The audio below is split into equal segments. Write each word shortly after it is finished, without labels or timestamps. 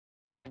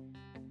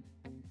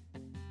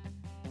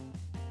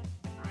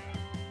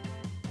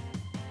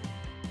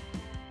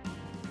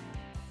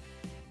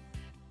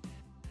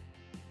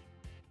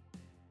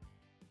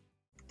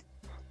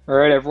All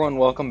right, everyone,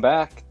 welcome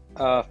back.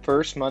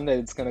 First Monday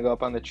that's going to go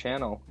up on the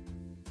channel.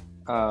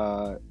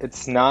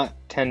 It's not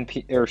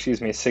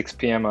 6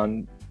 p.m.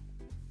 on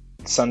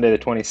Sunday the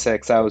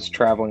 26th. I was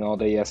traveling all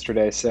day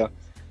yesterday, so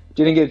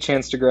didn't get a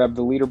chance to grab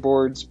the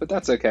leaderboards, but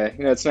that's okay.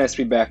 You know, it's nice to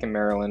be back in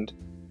Maryland.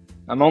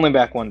 I'm only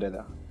back one day,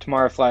 though.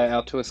 Tomorrow I fly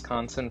out to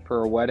Wisconsin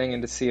for a wedding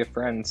and to see a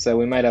friend, so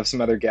we might have some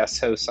other guest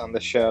hosts on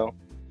the show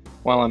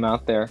while I'm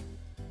out there.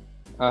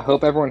 I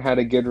hope everyone had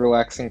a good,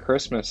 relaxing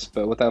Christmas,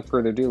 but without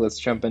further ado, let's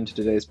jump into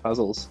today's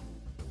puzzles.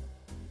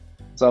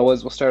 As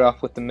always, we'll start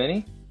off with the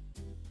mini.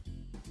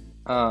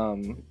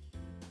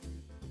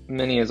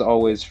 Mini is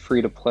always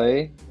free to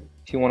play.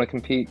 If you want to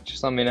compete,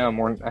 just let me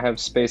know. I have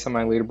space on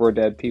my leaderboard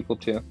to add people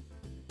too.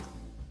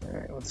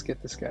 Alright, let's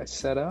get this guy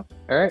set up.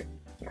 Alright,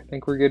 I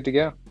think we're good to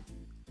go.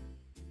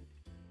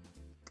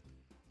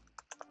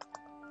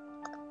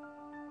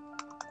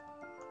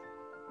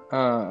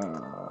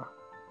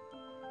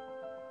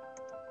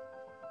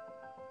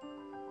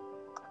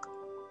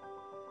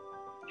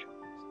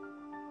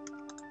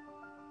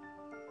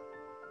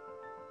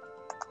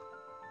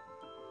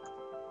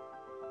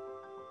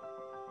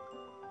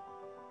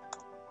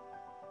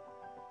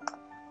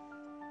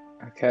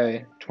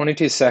 Okay,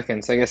 22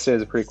 seconds. I guess it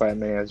is a pretty quiet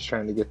mini. I was just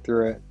trying to get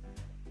through it.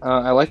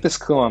 I like this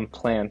clue on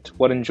plant.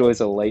 What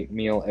enjoys a light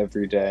meal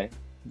every day?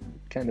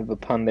 Kind of a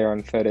pun there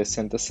on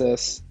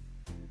photosynthesis.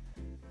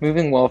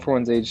 Moving well for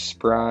one's age,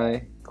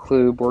 spry.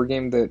 Clue, board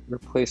game that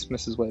replaced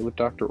Mrs. White with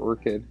Dr.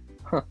 Orchid.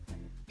 Huh.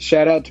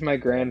 Shout out to my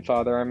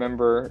grandfather. I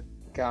remember,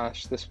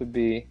 gosh, this would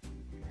be...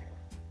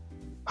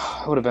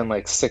 I would have been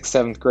like 6th,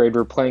 7th grade.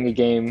 We were playing a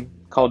game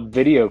called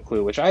Video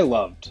Clue, which I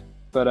loved.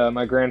 But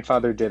my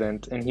grandfather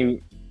didn't,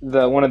 and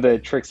one of the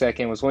tricks that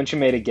game was once you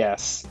made a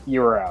guess, you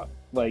were out.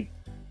 Like,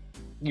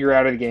 you were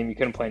out of the game, you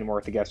couldn't play anymore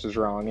if the guess was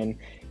wrong. And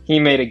he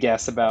made a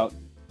guess about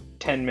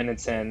 10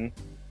 minutes in.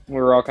 We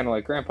were all kind of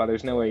like, Grandpa,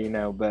 there's no way you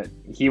know, but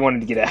he wanted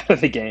to get out of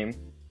the game.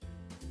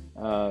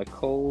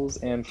 Coles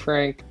and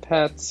Frank,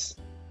 pets,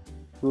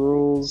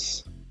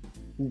 rules,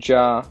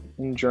 ja,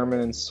 in German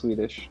and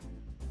Swedish.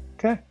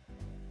 Okay,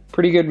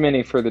 pretty good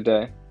mini for the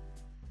day.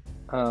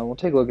 We'll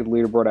take a look at the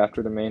leaderboard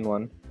after the main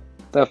one.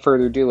 Without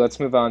further ado, let's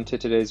move on to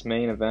today's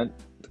main event,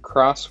 the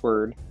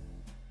Crossword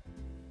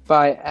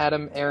by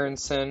Adam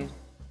Aronson,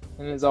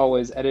 and as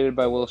always, edited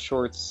by Will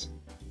Shorts.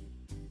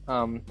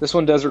 This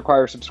one does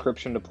require a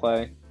subscription to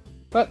play,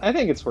 but I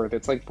think it's worth it.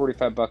 It's like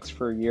 $45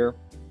 for a year.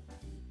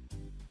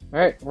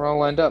 Alright, we're all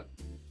lined up.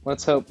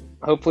 Let's hope.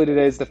 Hopefully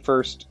today's the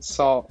first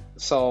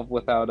solve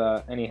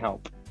without any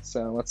help.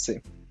 So let's see.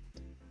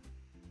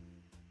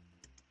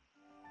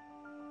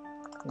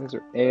 These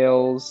are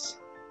ales.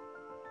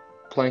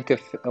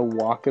 A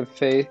walk of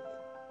faith.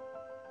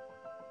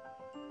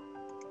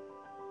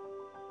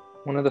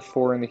 One of the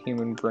four in the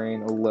human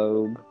brain, a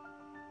lobe.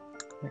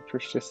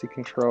 Electricity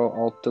control,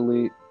 alt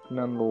delete,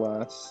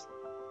 nonetheless.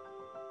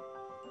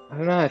 I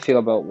don't know how I feel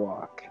about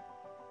walk.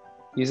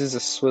 Uses a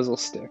swizzle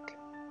stick.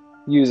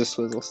 Use a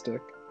swizzle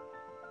stick.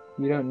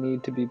 You don't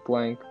need to be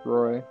blank,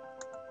 Roy.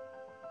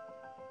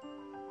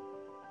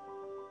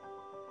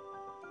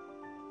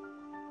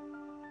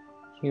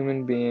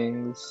 Human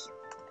beings.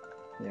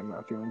 Yeah, I'm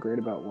not feeling great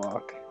about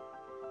walk.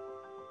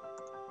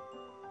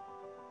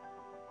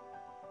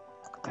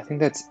 I think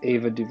that's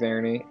Ava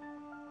DuVernay.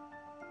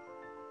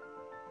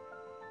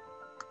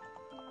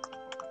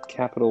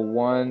 Capital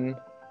One.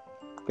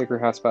 Bigger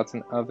hotspots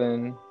and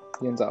oven.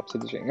 Yin's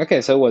opposite the Jing.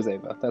 Okay, so it was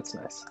Ava. That's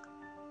nice.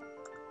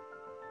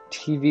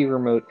 TV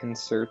remote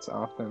inserts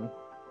often.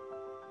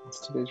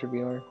 That's today's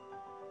revealer.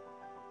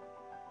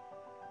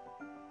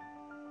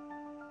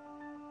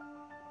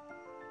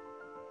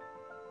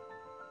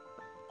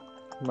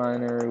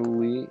 Minor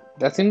league.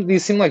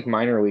 These seem like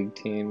minor league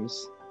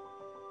teams.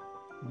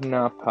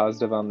 Not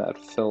positive on that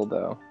fill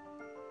though.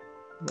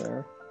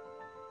 There.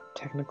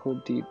 Technical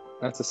deep.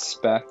 That's a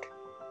spec.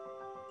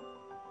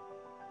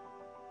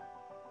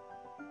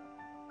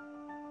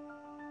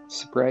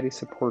 Sobriety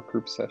support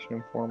group session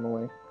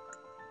informally.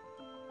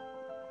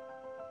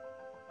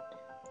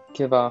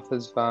 Give off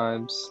his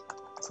vibes.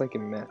 It's like a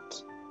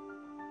net.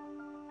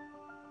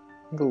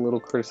 I think a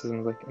little criticism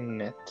is like a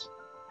net.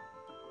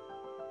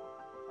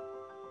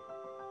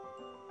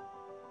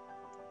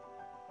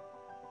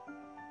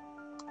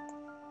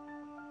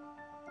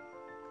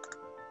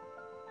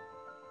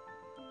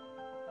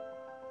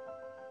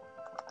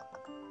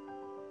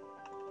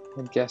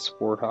 I guess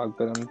Warthog,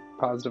 but I'm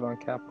positive on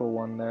Capital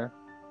One there.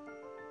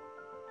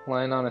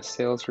 Line on a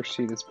sales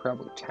receipt is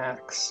probably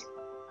tax.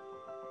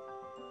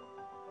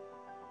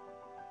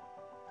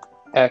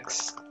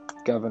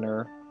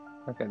 Ex-governor.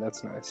 Okay,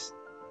 that's nice.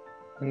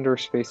 Indoor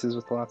spaces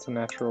with lots of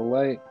natural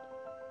light.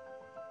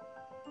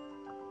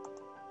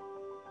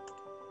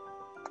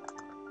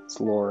 It's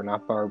Laura,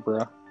 not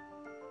Barbara.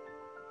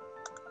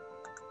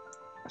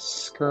 A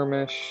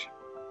skirmish.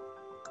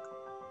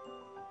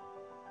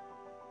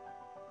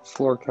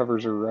 Floor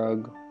covers a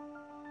rug.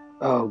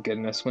 Oh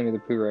goodness, Winnie the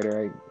Pooh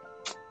writer.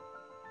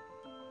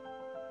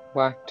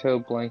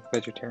 Lacto blank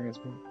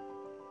vegetarianism.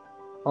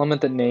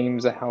 Element that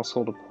names a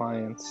household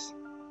appliance.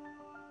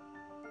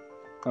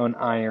 Oh, an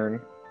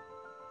iron.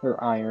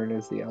 Or iron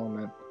is the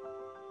element.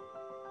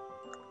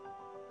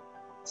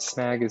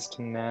 Snag is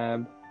to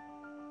nab.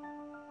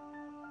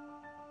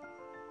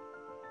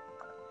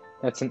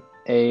 That's an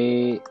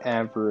A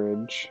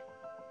average.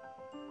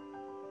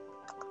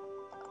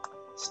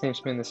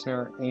 Snakes in the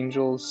snare.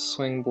 Angels,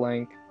 swing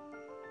blank.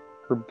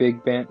 For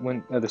big band,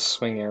 the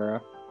swing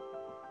era.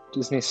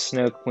 Disney's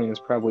Snow Queen is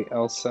probably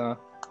Elsa.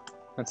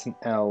 That's an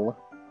L.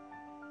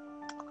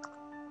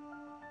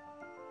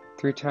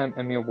 3-time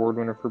Emmy Award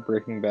winner for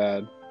Breaking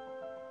Bad.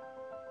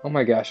 Oh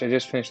my gosh, I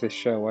just finished this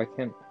show. Why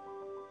can't...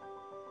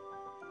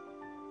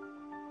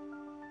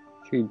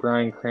 It could be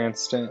Bryan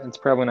Cranston. It's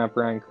probably not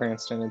Bryan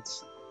Cranston.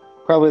 It's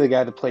probably the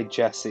guy that played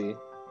Jesse.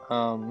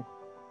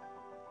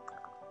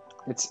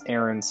 It's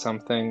Aaron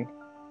something.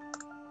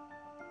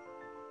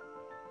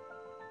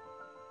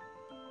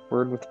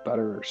 Word with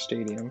butter or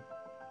stadium.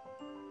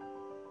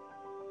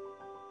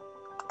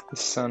 The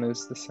sun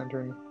is the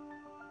center.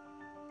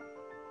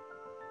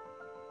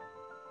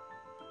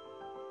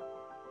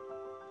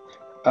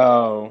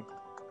 Oh.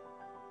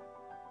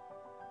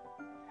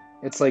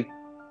 It's like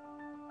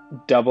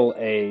double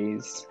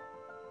A's.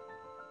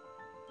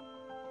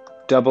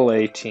 Double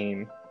A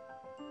team.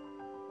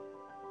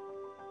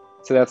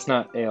 So that's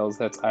not ales,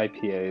 that's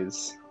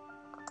IPAs.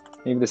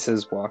 Maybe this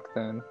is walk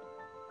then.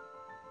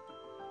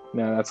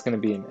 No, that's going to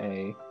be an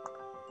A.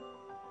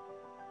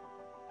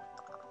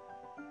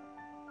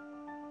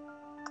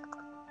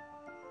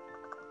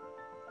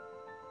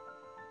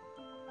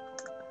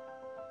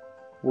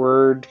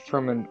 Words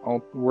from an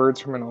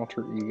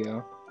alter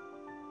ego.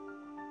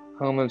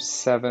 Home of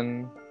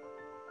 7.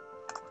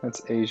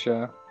 That's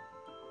Asia.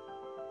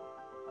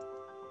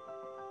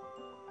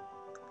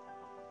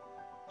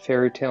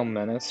 Fairy Tale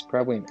Menace,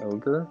 probably an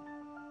ogre.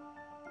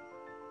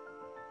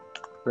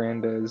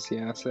 Brando's,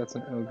 yeah, so that's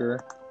an ogre.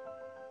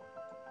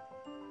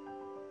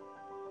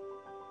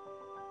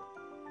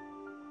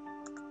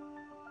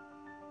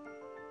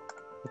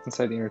 What's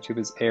inside the inner tube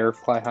is air.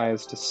 Fly high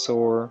is to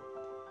soar.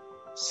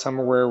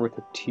 Summerwear with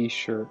a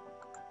t-shirt.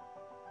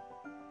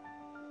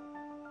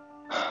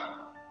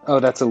 Oh,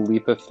 that's a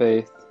leap of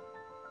faith.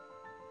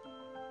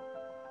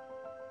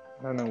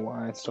 I don't know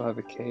why I still have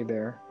a K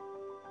there.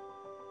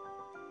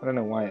 I don't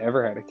know why I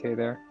ever had a K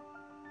there.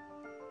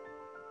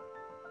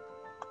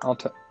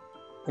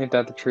 Ain't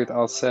that the truth?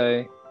 I'll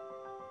say.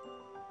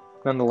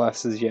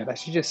 Nonetheless is yet. I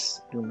should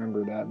just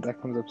remember that.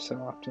 That comes up so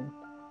often.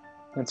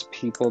 That's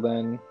people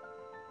then.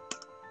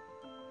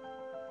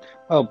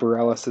 Oh,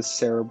 Bareilles is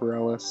Sarah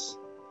Bareilles.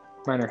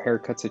 Minor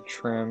haircut's a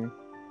trim.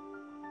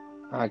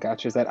 Ah,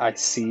 gotcha. Is that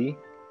IC?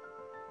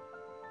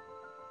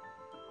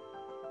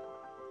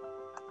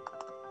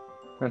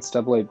 That's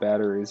AA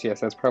batteries. Yes,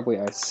 that's probably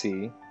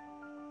IC.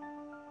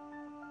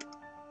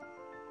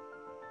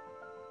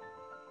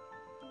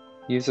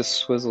 Use a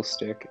swizzle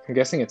stick. I'm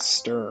guessing it's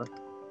stir.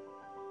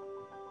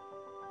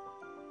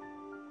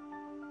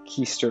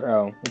 Keister.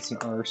 Oh, it's an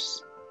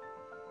arse.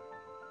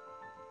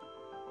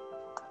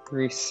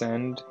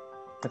 Resend.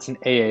 That's an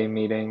AA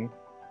meeting.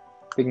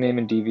 Big name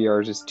in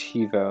DVRs is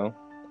TiVo.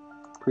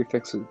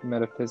 Prefix with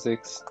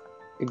metaphysics.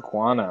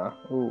 Iguana.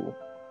 Ooh.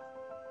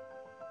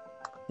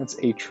 That's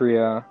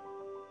atria.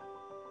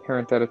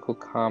 Parenthetical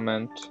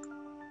comment.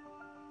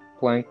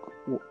 Blank.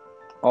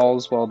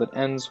 All's well that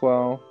ends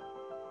well.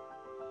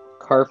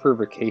 Car for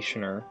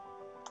vacationer.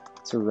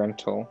 It's a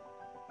rental.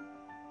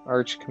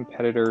 Arch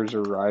competitors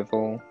or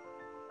rival.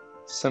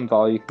 Some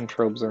volume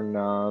controls are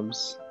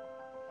knobs.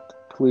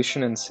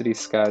 Pollution in city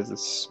skies is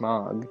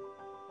smog.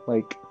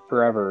 Like,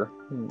 forever.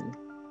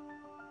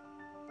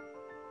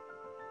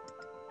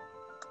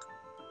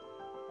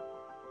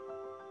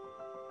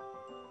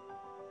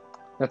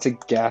 That's a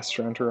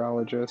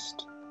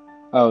gastroenterologist.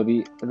 Oh,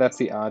 that's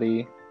the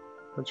Audi.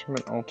 What's from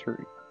an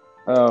alter?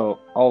 Oh,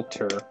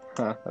 alter.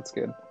 Huh, that's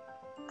good.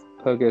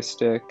 Pogo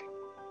stick.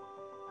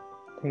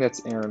 I think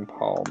that's Aaron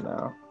Paul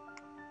now.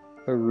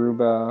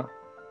 Aruba.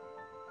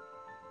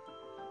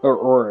 Or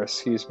Aura,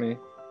 excuse me.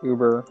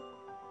 Uber.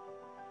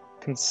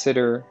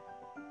 Consider.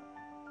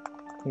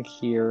 I think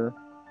here.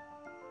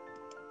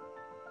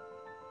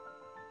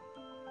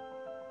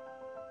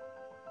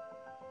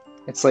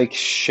 It's like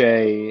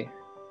Shay.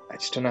 I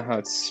just don't know how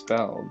it's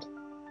spelled.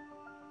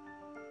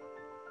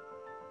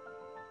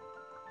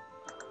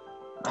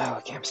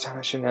 Oh, Campstown,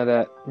 I should know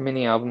that.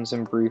 Mini albums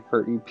in brief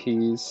or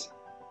EPs.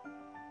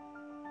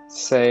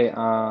 Say,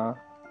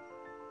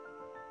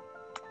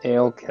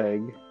 Ale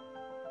Keg.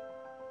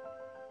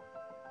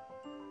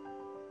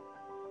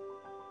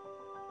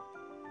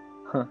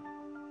 Huh.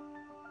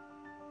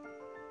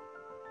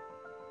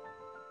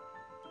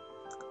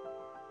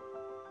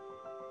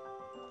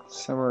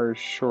 Summer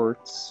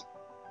shorts.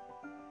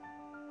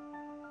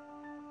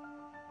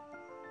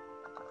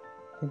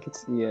 I think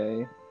it's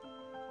EA.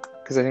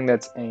 Because I think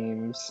that's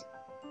Ames.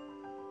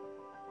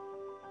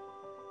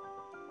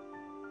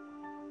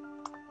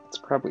 It's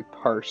probably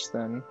Parse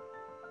then.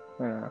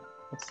 I don't know.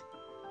 That's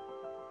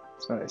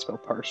not how I spell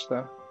Parse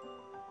though.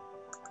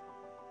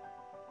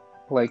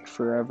 Like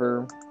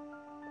forever.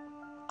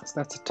 So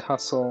that's a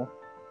tussle.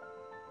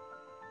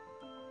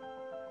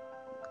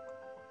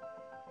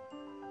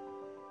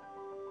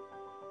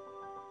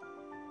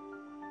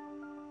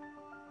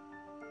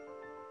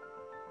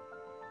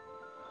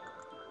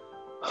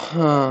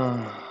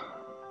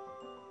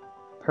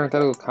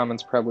 Parenthetical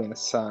comments probably an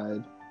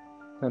aside.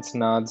 That's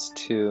nods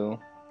to.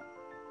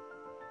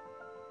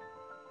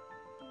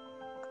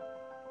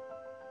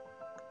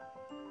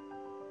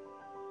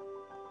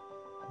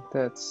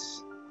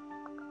 That's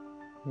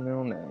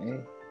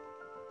Milne.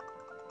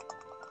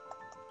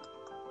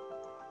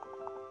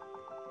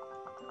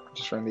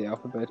 Just run the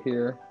alphabet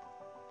here.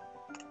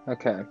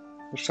 Okay,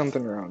 there's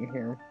something wrong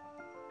here.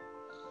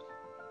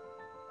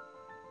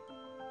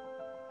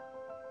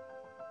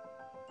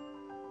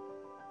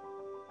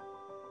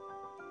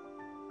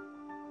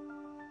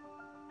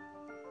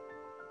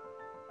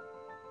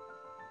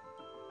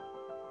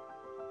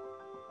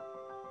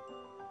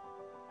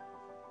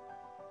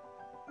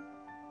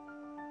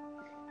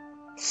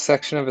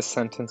 Section of a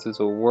sentence is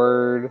a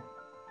word.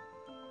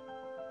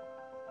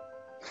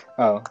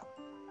 Oh,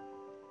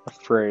 a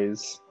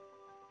phrase.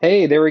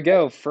 Hey, there we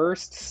go.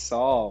 First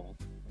solve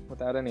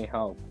without any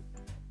help.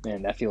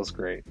 Man, that feels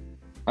great.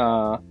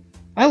 I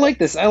like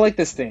this. I like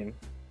this theme.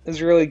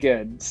 It's really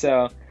good.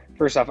 So,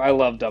 first off, I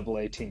love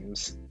AA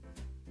teams.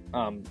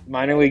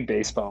 Minor league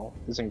baseball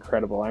is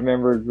incredible. I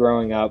remember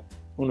growing up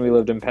when we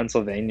lived in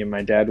Pennsylvania,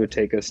 my dad would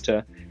take us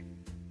to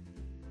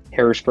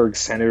Harrisburg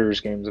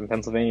Senators games in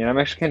Pennsylvania. I'm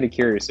actually kind of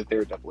curious if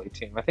they're a AA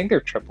team. I think they're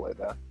AAA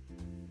though.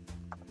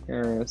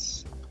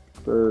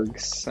 Harrisburg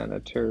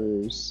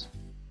Senators.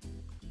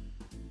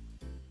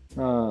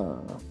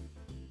 Oh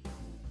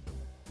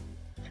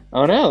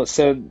no,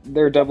 so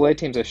they're AA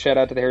teams. A shout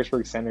out to the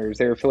Harrisburg Senators.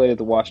 They're affiliated with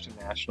the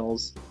Washington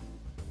Nationals.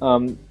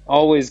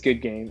 Always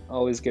good game,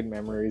 always good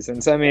memories.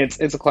 And so I mean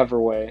it's a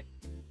clever way.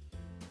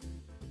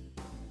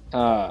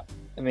 I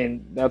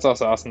mean that's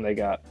also awesome. They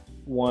got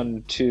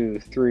 1, 2,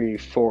 3,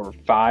 4,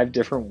 5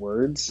 different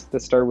words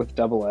that start with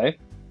AA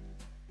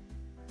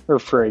or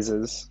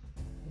phrases,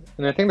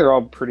 and I think they're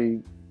all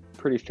pretty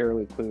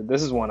fairly clued.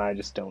 This is one I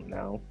just don't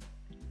know,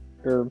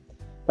 or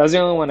that was the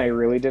only one I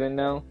really didn't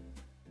know,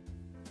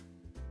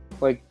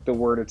 like the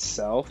word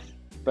itself.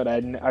 But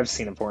I've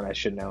seen it before and I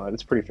should know it.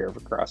 It's pretty fair for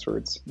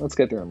crosswords. Let's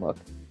get through and look.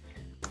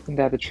 And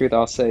to have the truth,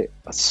 I'll say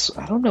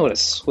I don't know what a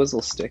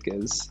swizzle stick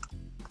is.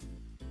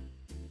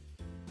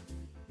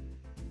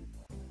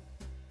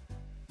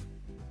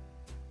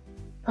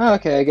 Oh,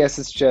 okay, I guess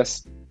it's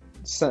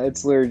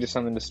literally just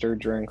something to stir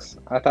drinks.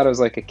 I thought it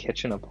was like a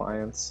kitchen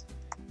appliance.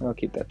 I'll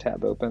keep that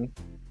tab open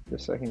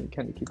just so I can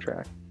kind of keep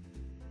track.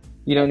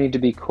 You don't need to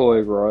be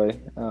coy, Roy.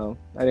 Oh,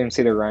 I didn't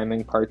see the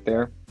rhyming part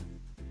there.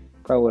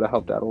 Probably would have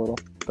helped out a little,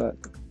 but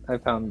I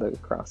found the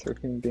crossword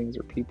human beings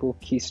are people.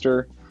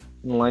 Keister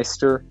and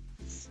Leicester.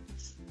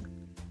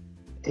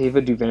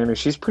 Ava DuVernay,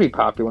 she's pretty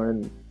popular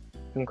in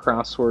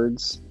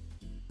crosswords.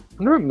 I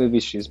wonder what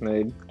movies she's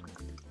made.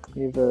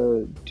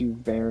 Ava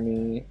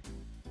DuVernay,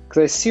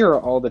 because I see her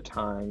all the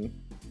time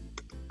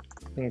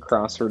in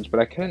crosswords, but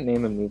I couldn't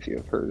name a movie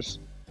of hers.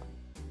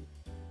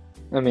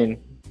 I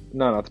mean,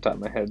 not off the top of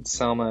my head.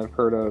 Selma, I've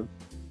heard of.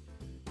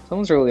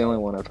 Selma's really the only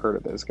one I've heard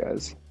of those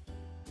guys.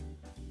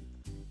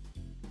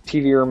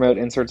 TV remote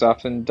inserts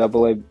often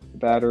AA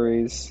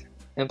batteries.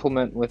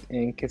 Implement with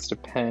ink, it's to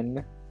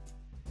pen.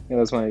 Yeah,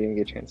 that's when I didn't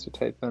get a chance to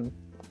type in.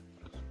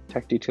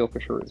 Tech detail for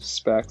sure is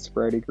specs,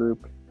 variety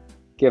group.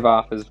 Give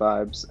off as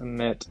vibes.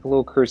 Emit. A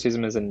little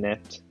criticism is a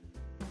knit.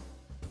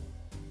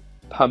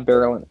 Pub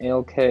barrel and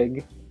ale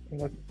keg.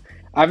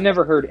 I've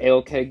never heard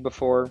ale keg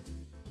before.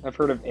 I've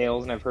heard of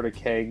ales and I've heard of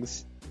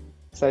kegs.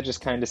 So that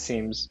just kind of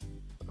seems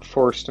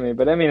forced to me.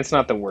 But I mean, it's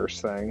not the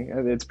worst thing.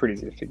 It's pretty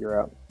easy to figure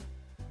out.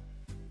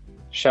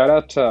 Shout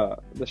out to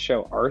the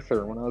show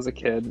Arthur when I was a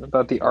kid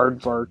about the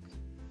aardvark.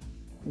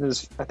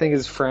 I think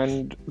his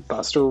friend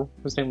Buster,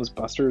 his name was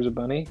Buster as a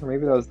bunny, or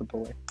maybe that was the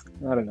bully.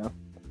 I don't know.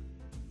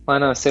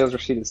 Line on a sales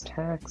receipt is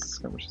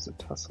tax. How much is a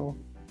tussle?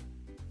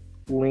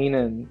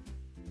 Lena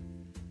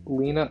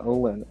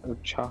Olin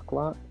of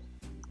Chocolate.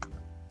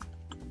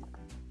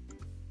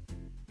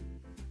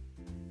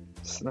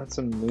 So that's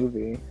a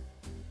movie. I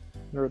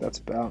wonder what that's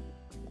about.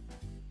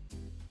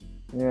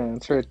 Yeah,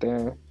 it's right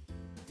there.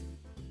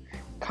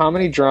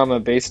 Comedy drama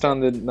based on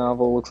the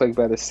novel looks like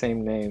by the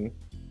same name.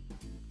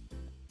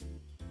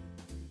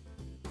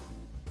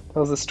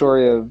 Tells the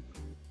story of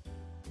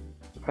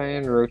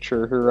Diane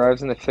Rocher, who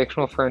arrives in the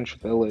fictional French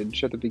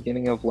village at the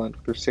beginning of Lent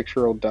with her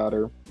 6-year-old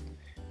daughter.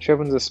 She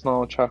opens a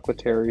small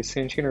chocolatier,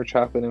 soon she and her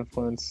chocolate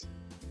influence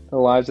the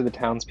lives of the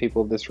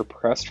townspeople of this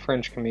repressed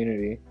French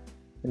community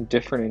in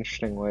different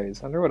interesting ways.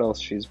 I wonder what else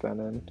she's been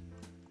in.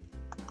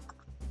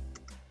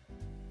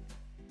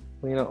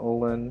 Lena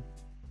Olin.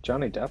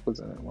 Johnny Depp was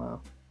in it,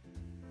 wow.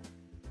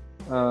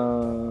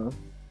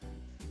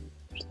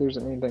 If there's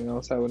anything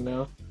else I would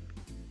know.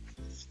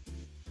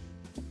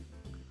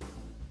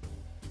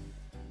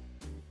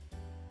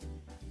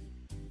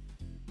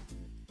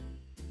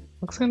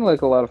 Looks kind of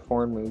like a lot of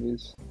foreign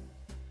movies.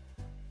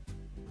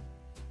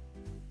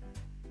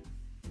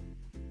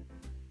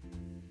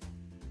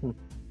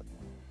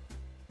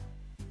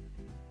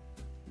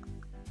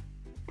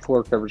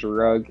 Floor covers a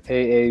rug.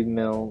 A.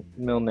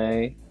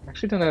 Milne.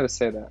 Actually don't know how to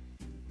say that.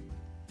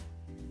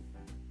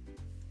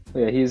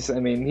 Yeah, I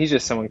mean, he's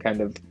just someone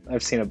kind of,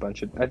 I've seen a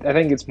bunch of, I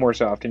think it's more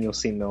so often you'll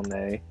see Milne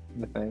in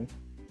the thing.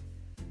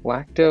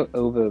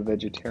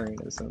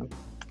 Lacto-ovo-vegetarianism.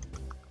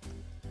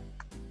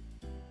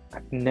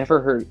 I've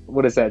never heard,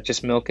 what is that,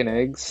 just milk and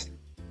eggs?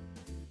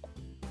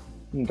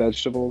 And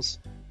vegetables?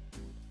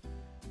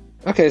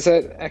 Okay,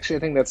 so actually I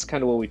think that's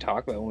kind of what we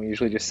talk about when we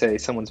usually just say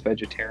someone's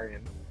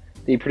vegetarian.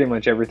 They eat pretty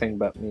much everything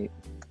but meat.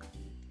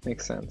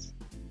 Makes sense.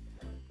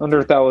 Wonder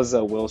if that was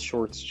a Will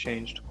Short's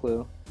changed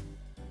clue.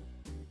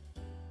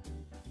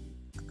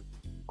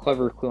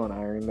 Clever clue on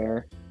iron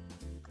there.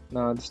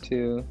 Nods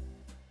to.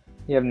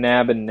 You have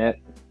nab and net.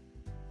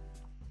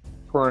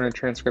 400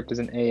 transcript is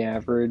an A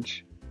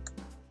average.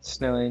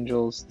 Snow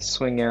Angels,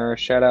 Swing Era.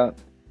 Shout out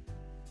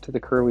to the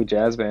Curly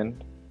Jazz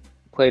Band.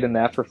 Played in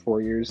that for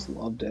 4 years.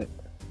 Loved it.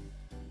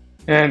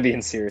 And I'm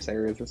being serious. I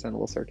realize I sound a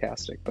little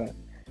sarcastic, but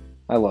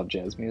I love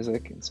jazz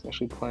music,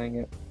 especially playing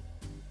it.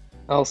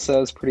 Elsa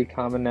is pretty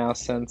common now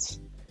since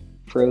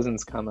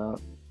Frozen's come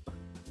out.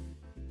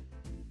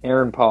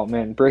 Aaron Paul,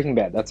 man, Breaking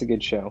Bad, that's a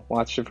good show.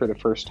 Watched it for the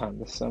first time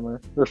this summer.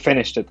 Or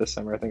finished it this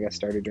summer. I think I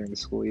started during the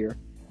school year.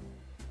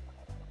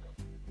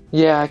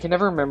 Yeah, I can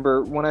never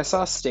remember. When I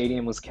saw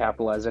stadium was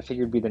capitalized, I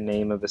figured it'd be the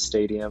name of the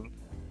stadium.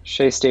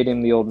 Shea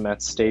Stadium, the old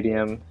Mets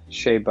Stadium.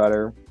 Shea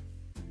Butter.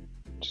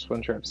 Just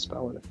wasn't sure how to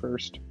spell it at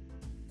first.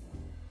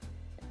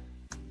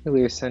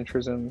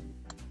 Heliocentrism.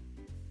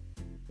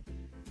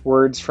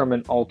 Words from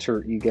an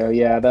alter ego.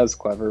 Yeah, that was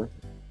clever.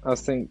 I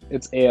was thinking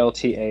it's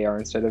ALTAR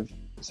instead of,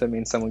 so that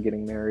means someone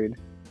getting married.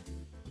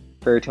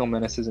 Fairy Tale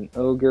Menace is an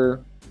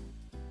ogre.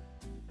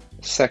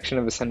 A section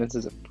of a sentence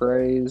is a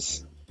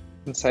phrase.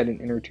 Inside an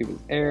inner tube is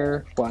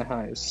air. Fly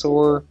high is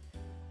soar.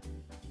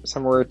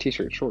 Somewhere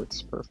t-shirt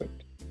shorts.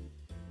 Perfect.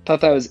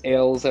 Thought that was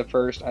ales at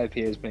first.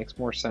 IPAs makes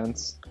more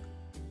sense.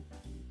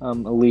 A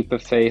leap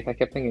of faith. I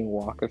kept thinking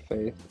walk of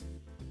faith.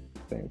 I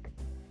think.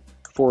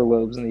 4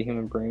 lobes in the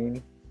human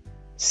brain.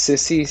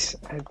 Sissy.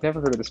 I've never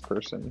heard of this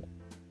person.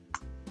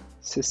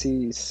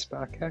 Sissy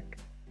Spacek.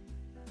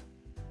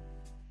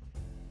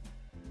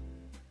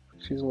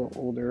 She's a little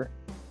older.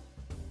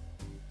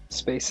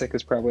 Spacek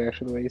is probably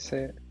actually the way you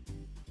say it.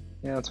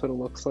 Yeah, that's what it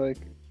looks like.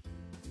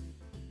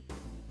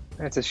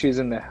 That's a she's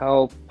in The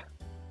Help.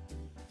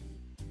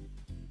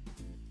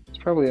 It's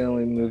probably the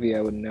only movie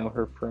I would know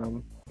her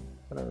from.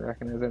 I don't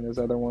recognize any of those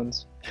other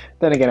ones.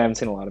 Then again, I haven't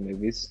seen a lot of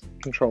movies.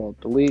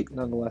 Control-Alt-Delete,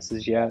 nonetheless,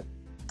 is yet.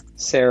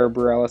 Sarah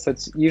Bareilles.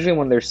 That's usually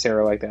when there's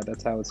Sarah like that.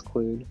 That's how it's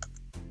clued.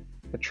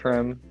 The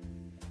trim.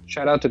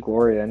 Shout out to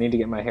Gloria. I need to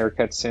get my hair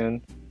cut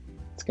soon.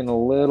 It's getting a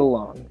little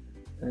long.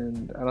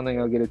 And I don't think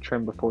I'll get a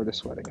trim before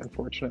this wedding,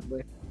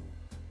 unfortunately.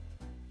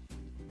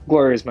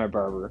 Gloria's my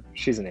barber.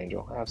 She's an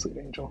angel. Absolute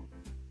angel.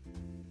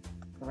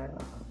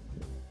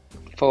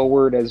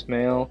 Forward as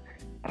male.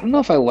 I don't know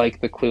if I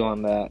like the clue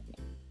on that.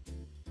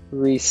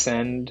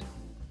 Resend.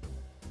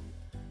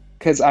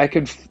 Because I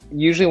could...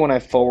 Usually when I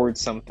forward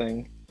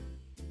something...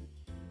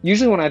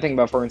 Usually when I think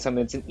about forwarding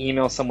something, it's an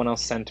email someone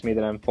else sent to me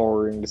that I'm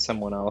forwarding to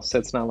someone else. So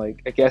it's not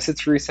like... I guess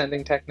it's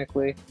resending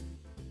technically.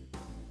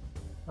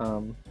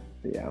 But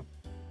yeah.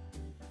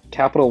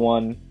 Capital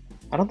One.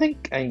 I don't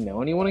think I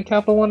know anyone in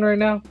Capital One right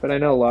now, but I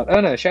know a lot. Oh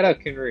no, shout out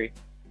Kunri.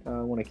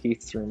 One of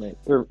Keith's roommates.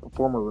 Or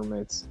former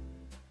roommates.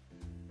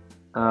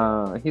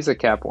 He's a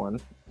Cap One.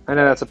 I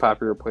know that's a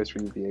popular place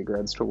for UVA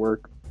grads to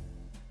work.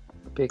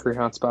 Bakery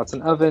hotspots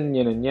and oven,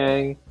 yin and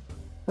yang.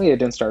 Oh yeah,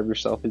 don't starve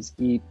yourself is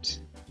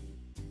eat.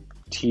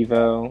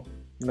 TiVo,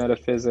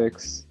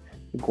 metaphysics,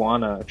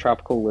 iguana,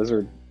 tropical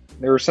lizard.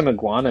 There were some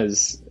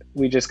iguanas.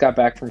 We just got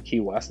back from Key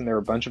West and there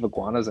were a bunch of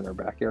iguanas in our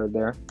backyard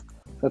there.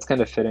 That's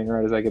kind of fitting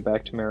right as I get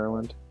back to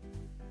Maryland.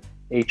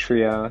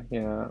 Atria,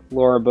 yeah.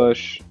 Laura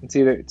Bush.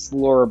 It's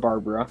Laura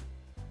Barbara.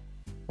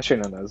 I should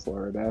have known that was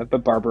Laura that,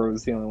 but Barbara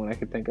was the only one I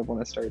could think of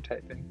when I started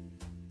typing.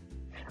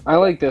 I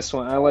like this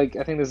one.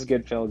 I think this is a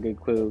good fill, good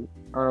clue.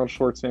 Arnold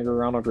Schwarzenegger,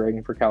 Ronald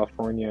Reagan for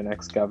California, and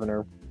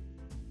ex-governor.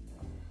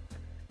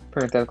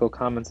 Parenthetical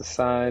comments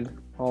aside,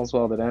 all's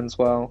well that ends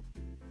well.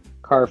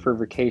 Car for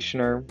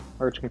vacationer,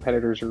 arch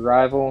competitor's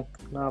rival,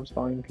 knobs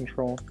volume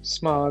control,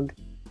 smog,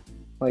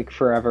 like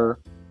forever.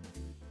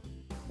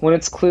 When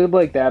it's clued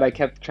like that, I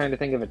kept trying to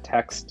think of a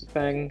text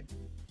thing.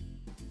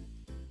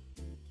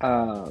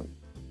 But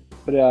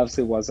it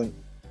obviously wasn't.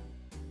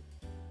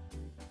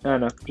 I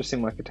don't know, just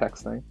seemed like a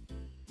text thing.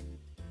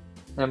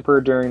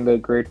 Emperor during the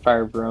Great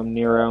Fire of Rome,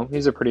 Nero.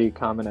 He's a pretty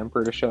common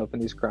emperor to show up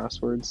in these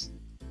crosswords.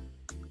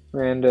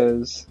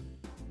 Randos,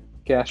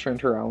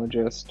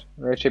 gastroenterologist,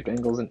 right-shaped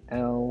angles in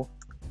L.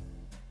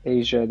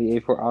 Asia, the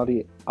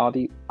A4,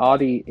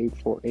 Audi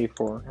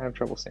A4. I have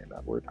trouble saying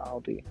that word,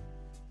 Audi.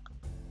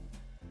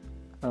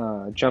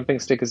 Jumping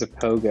stick is a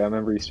pogo. I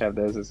remember I used to have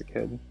those as a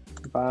kid.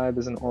 Vibe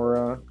is an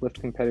aura. Lift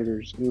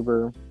competitors,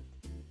 Uber.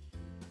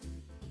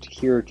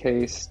 Tahir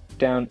case,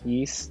 down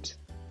east.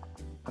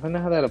 I don't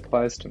know how that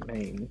applies to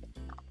Maine.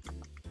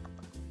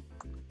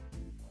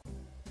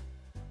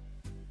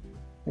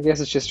 I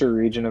guess it's just a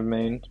region of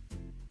Maine.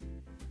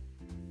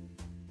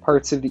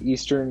 Parts of the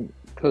eastern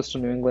coastal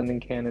New England and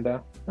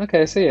Canada.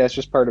 Okay, so yeah, it's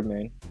just part of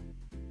Maine.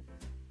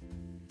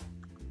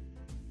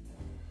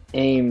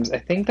 Ames, I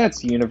think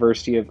that's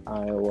University of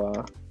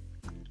Iowa.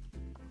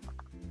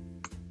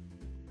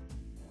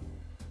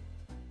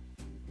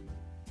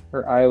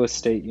 Or Iowa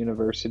State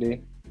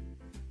University.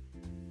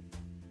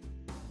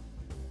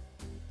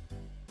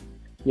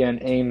 Yeah,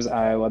 in Ames,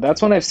 Iowa.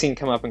 That's one I've seen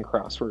come up in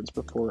crosswords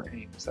before,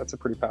 Ames. That's a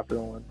pretty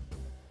popular one.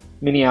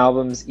 Mini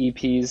albums,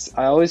 EPs.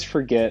 I always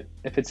forget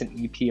if it's an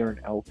EP or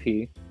an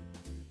LP.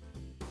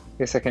 I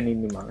guess I need a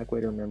mnemonic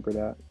way to remember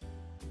that.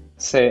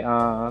 Say,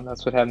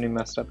 that's what had me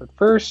messed up at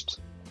first.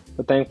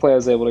 But thankfully I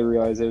was able to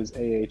realize it was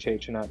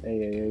AHH and not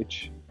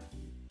AAH.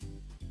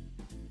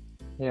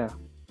 Yeah.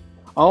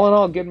 All in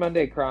all, good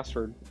Monday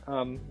crossword.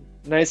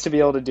 Nice to be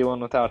able to do one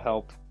without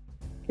help.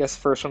 I guess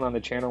the first one on the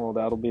channel,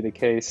 that'll be the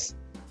case.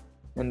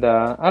 And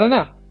I don't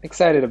know,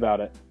 excited about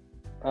it.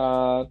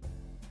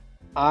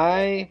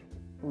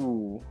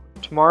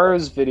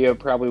 Tomorrow's video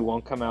probably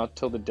won't come out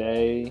till the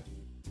day,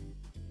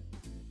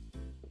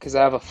 because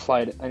I have a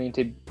flight.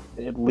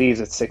 It leaves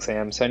at 6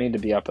 a.m., so I need to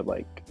be up at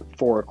like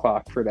 4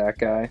 o'clock for that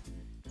guy.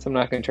 So I'm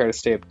not going to try to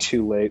stay up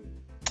too late.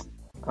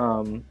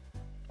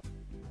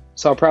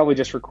 So I'll probably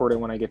just record it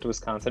when I get to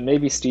Wisconsin.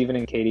 Maybe Steven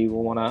and Katie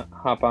will want to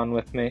hop on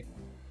with me.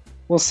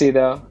 We'll see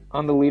though.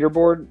 On the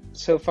leaderboard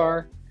so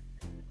far,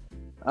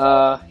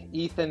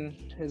 Ethan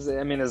is,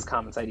 his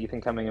comment side,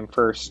 Ethan coming in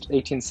first,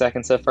 18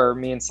 seconds so far.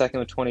 Me in second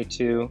with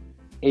 22.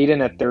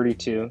 Aiden at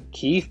 32.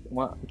 Keith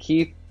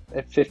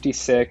at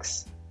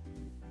 56.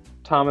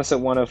 Thomas at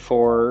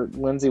 104.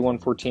 Lindsay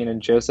 114,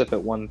 and Joseph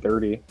at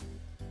 130.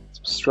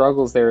 Some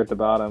struggles there at the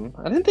bottom.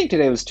 I didn't think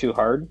today was too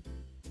hard.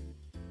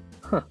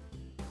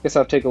 Guess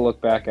I'll take a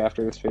look back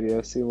after this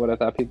video, see what I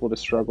thought people would have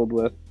struggled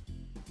with.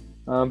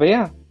 But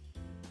yeah,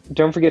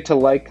 don't forget to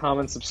like,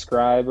 comment,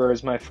 subscribe, or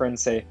as my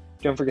friends say,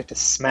 don't forget to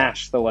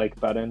smash the like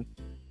button.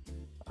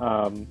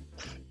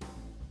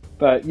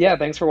 But yeah,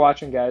 thanks for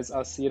watching, guys.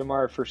 I'll see you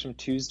tomorrow for some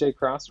Tuesday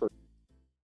crossword.